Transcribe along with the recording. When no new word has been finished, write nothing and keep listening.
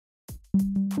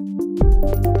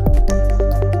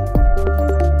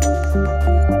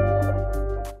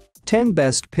Ten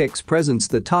Best Picks presents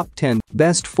the top 10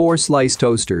 best 4-slice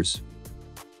toasters.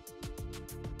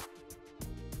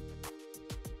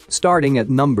 Starting at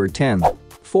number 10.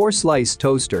 4-slice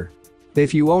toaster.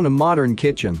 If you own a modern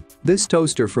kitchen, this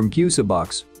toaster from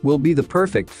Cuisinart will be the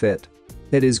perfect fit.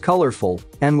 It is colorful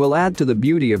and will add to the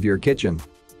beauty of your kitchen.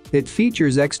 It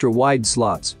features extra wide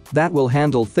slots that will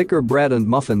handle thicker bread and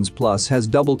muffins, plus has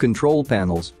double control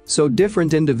panels so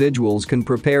different individuals can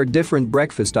prepare different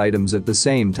breakfast items at the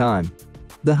same time.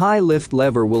 The high lift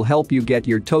lever will help you get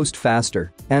your toast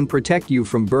faster and protect you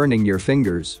from burning your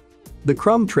fingers. The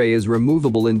crumb tray is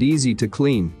removable and easy to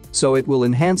clean, so it will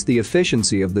enhance the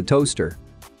efficiency of the toaster.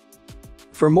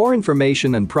 For more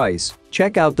information and price,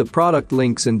 check out the product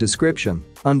links in description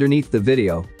underneath the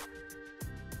video.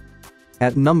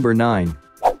 At number 9.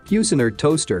 Cuisinart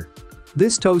Toaster.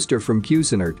 This toaster from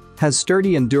Cuisinart has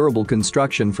sturdy and durable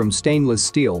construction from stainless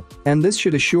steel, and this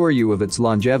should assure you of its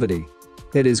longevity.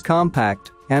 It is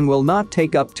compact and will not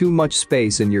take up too much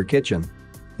space in your kitchen.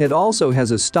 It also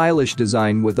has a stylish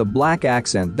design with a black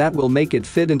accent that will make it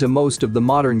fit into most of the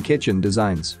modern kitchen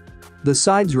designs. The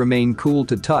sides remain cool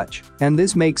to touch, and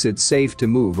this makes it safe to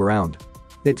move around.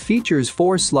 It features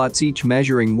 4 slots, each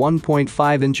measuring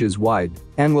 1.5 inches wide,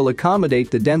 and will accommodate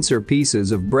the denser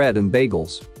pieces of bread and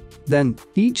bagels. Then,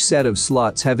 each set of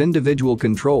slots have individual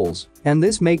controls, and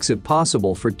this makes it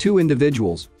possible for 2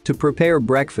 individuals to prepare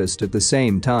breakfast at the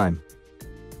same time.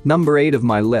 Number 8 of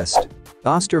my list.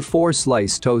 Oster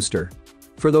 4-slice toaster.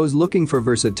 For those looking for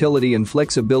versatility and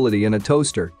flexibility in a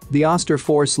toaster, the Oster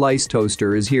 4-slice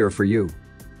toaster is here for you.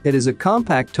 It is a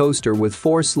compact toaster with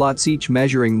 4 slots, each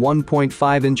measuring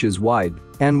 1.5 inches wide,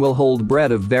 and will hold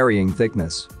bread of varying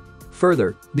thickness.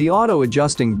 Further, the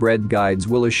auto-adjusting bread guides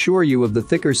will assure you of the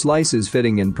thicker slices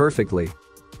fitting in perfectly.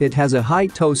 It has a high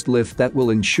toast lift that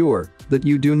will ensure that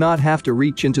you do not have to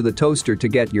reach into the toaster to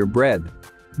get your bread.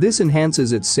 This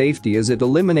enhances its safety as it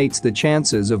eliminates the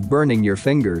chances of burning your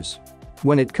fingers.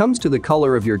 When it comes to the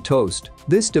color of your toast,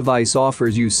 this device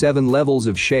offers you 7 levels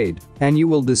of shade, and you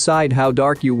will decide how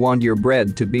dark you want your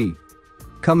bread to be.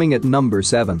 Coming at number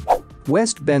 7.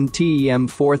 Westbend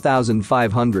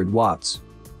TEM4500 watts.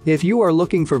 If you are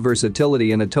looking for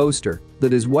versatility in a toaster,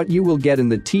 that is what you will get in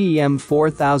the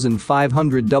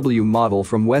TEM4500W model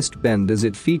from Westbend, as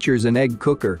it features an egg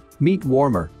cooker, meat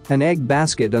warmer, an egg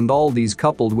basket, and all these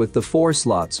coupled with the 4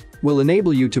 slots will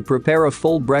enable you to prepare a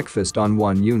full breakfast on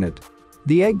one unit.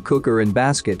 The egg cooker and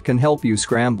basket can help you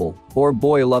scramble or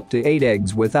boil up to 8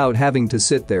 eggs without having to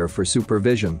sit there for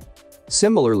supervision.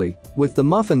 Similarly, with the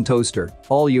muffin toaster,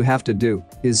 all you have to do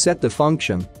is set the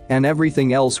function and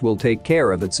everything else will take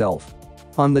care of itself.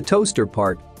 On the toaster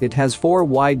part, it has 4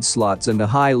 wide slots and a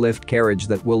high lift carriage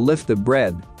that will lift the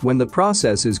bread when the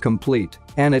process is complete,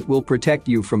 and it will protect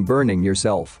you from burning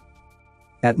yourself.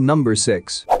 At number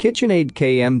 6. KitchenAid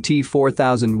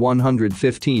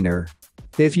KMT4115ER.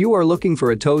 If you are looking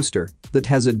for a toaster that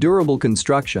has a durable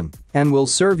construction and will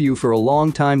serve you for a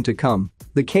long time to come,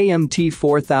 the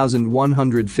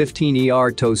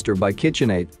KMT4115ER toaster by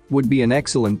KitchenAid would be an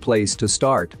excellent place to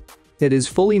start. It is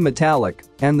fully metallic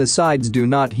and the sides do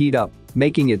not heat up,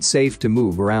 making it safe to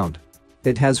move around.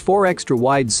 It has 4 extra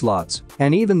wide slots,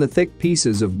 and even the thick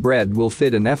pieces of bread will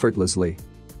fit in effortlessly.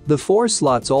 The 4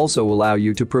 slots also allow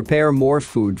you to prepare more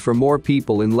food for more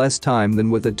people in less time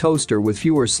than with a toaster with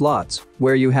fewer slots,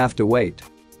 where you have to wait.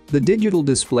 The digital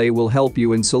display will help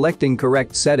you in selecting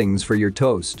correct settings for your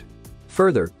toast.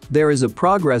 Further, there is a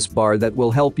progress bar that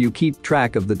will help you keep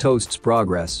track of the toast's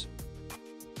progress.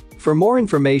 For more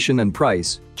information and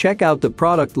price, check out the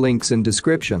product links in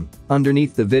description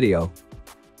underneath the video.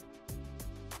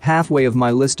 Halfway of my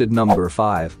listed number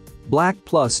 5.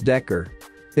 BLACK+DECKER.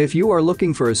 If you are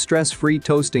looking for a stress-free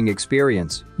toasting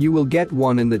experience, you will get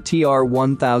one in the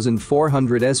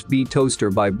TR1400SB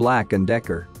toaster by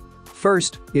BLACK+DECKER.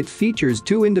 First, it features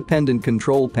 2 independent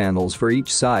control panels for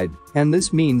each side, and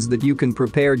this means that you can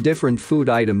prepare different food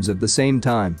items at the same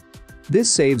time. This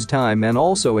saves time and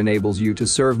also enables you to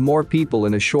serve more people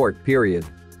in a short period.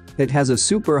 It has a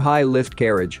super high lift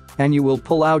carriage, and you will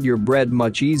pull out your bread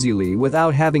much easily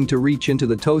without having to reach into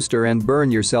the toaster and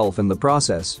burn yourself in the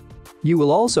process. You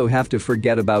will also have to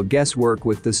forget about guesswork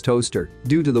with this toaster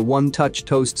due to the one-touch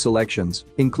toast selections,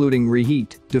 including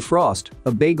reheat, defrost,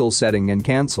 a bagel setting, and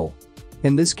cancel.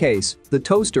 In this case, the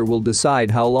toaster will decide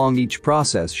how long each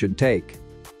process should take.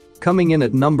 Coming in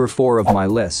at number 4 of my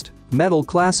list. Metal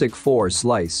Classic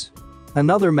 4-slice.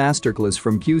 Another masterclass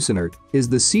from Cuisinart is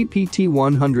the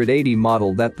CPT-180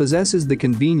 model that possesses the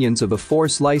convenience of a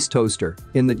 4-slice toaster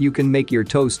in that you can make your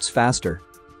toasts faster.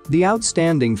 The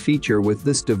outstanding feature with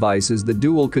this device is the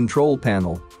dual control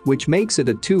panel, which makes it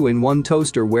a 2-in-1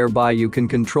 toaster whereby you can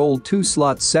control 2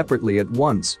 slots separately at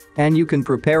once, and you can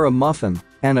prepare a muffin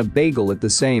and a bagel at the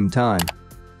same time.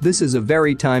 This is a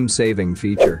very time-saving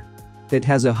feature. It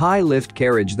has a high lift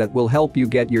carriage that will help you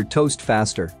get your toast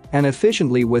faster and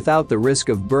efficiently without the risk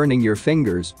of burning your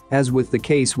fingers, as with the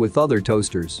case with other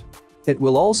toasters. It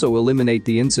will also eliminate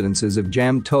the incidences of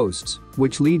jammed toasts,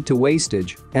 which lead to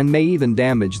wastage and may even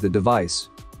damage the device.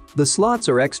 The slots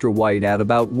are extra wide at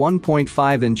about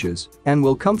 1.5 inches and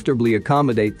will comfortably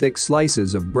accommodate thick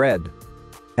slices of bread.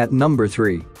 At number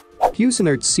 3.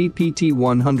 Cuisinart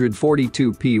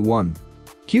CPT-142P1.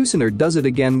 Cuisinart does it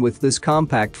again with this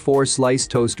compact 4-slice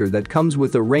toaster that comes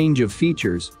with a range of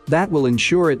features that will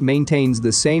ensure it maintains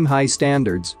the same high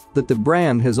standards that the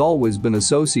brand has always been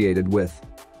associated with.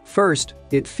 First,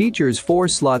 it features 4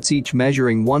 slots each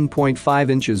measuring 1.5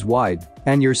 inches wide,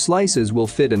 and your slices will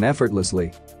fit in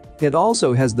effortlessly. It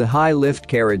also has the high lift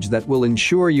carriage that will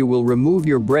ensure you will remove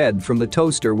your bread from the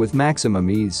toaster with maximum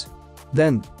ease.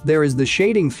 Then, there is the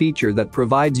shading feature that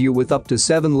provides you with up to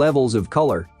 7 levels of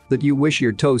color that you wish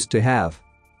your toast to have.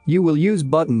 You will use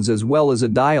buttons as well as a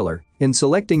dialer in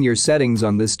selecting your settings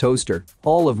on this toaster,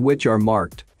 all of which are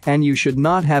marked, and you should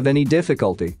not have any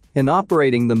difficulty in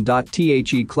operating them.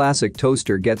 The classic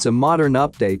toaster gets a modern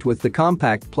update with the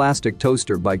compact plastic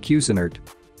toaster by Cuisinart.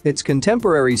 Its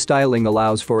contemporary styling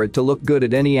allows for it to look good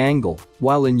at any angle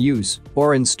while in use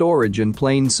or in storage in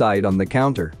plain sight on the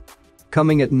counter.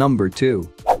 Coming at number 2.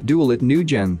 Dualit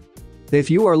NewGen. If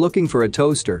you are looking for a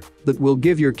toaster that will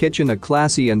give your kitchen a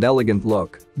classy and elegant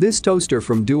look, this toaster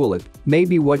from Dualit may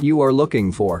be what you are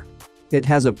looking for. It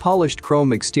has a polished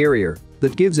chrome exterior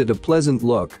that gives it a pleasant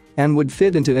look and would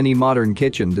fit into any modern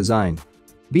kitchen design.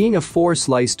 Being a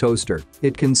 4-slice toaster,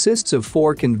 it consists of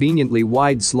 4 conveniently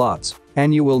wide slots,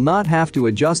 and you will not have to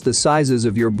adjust the sizes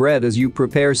of your bread as you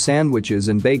prepare sandwiches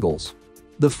and bagels.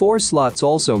 The 4 slots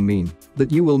also mean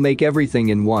that you will make everything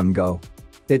in one go.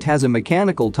 It has a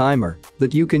mechanical timer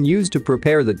that you can use to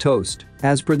prepare the toast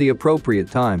as per the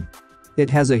appropriate time. It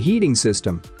has a heating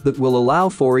system that will allow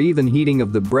for even heating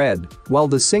of the bread, while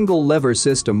the single lever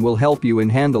system will help you in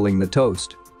handling the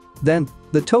toast. Then,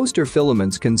 the toaster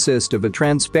filaments consist of a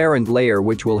transparent layer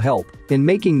which will help in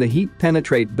making the heat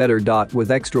penetrate better.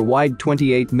 With extra wide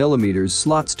 28mm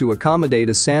slots to accommodate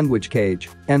a sandwich cage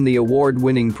and the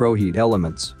award-winning ProHeat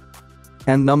elements.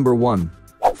 And number 1.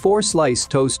 4-slice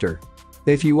toaster.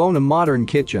 If you own a modern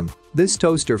kitchen, this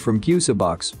toaster from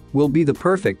Cuisinart will be the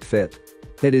perfect fit.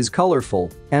 It is colorful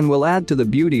and will add to the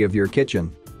beauty of your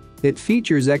kitchen. It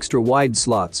features extra wide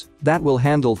slots that will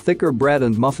handle thicker bread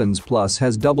and muffins, plus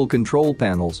has double control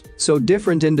panels so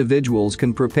different individuals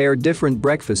can prepare different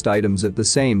breakfast items at the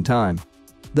same time.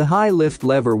 The high lift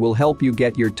lever will help you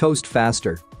get your toast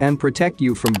faster and protect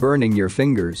you from burning your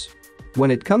fingers. When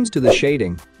it comes to the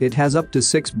shading, it has up to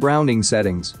 6 browning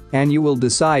settings, and you will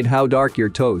decide how dark your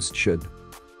toast should.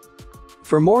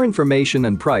 For more information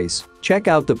and price, check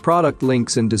out the product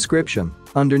links in description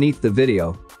underneath the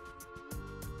video.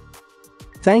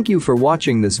 Thank you for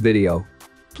watching this video.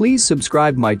 Please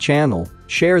subscribe my channel,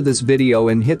 share this video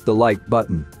and hit the like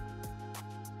button.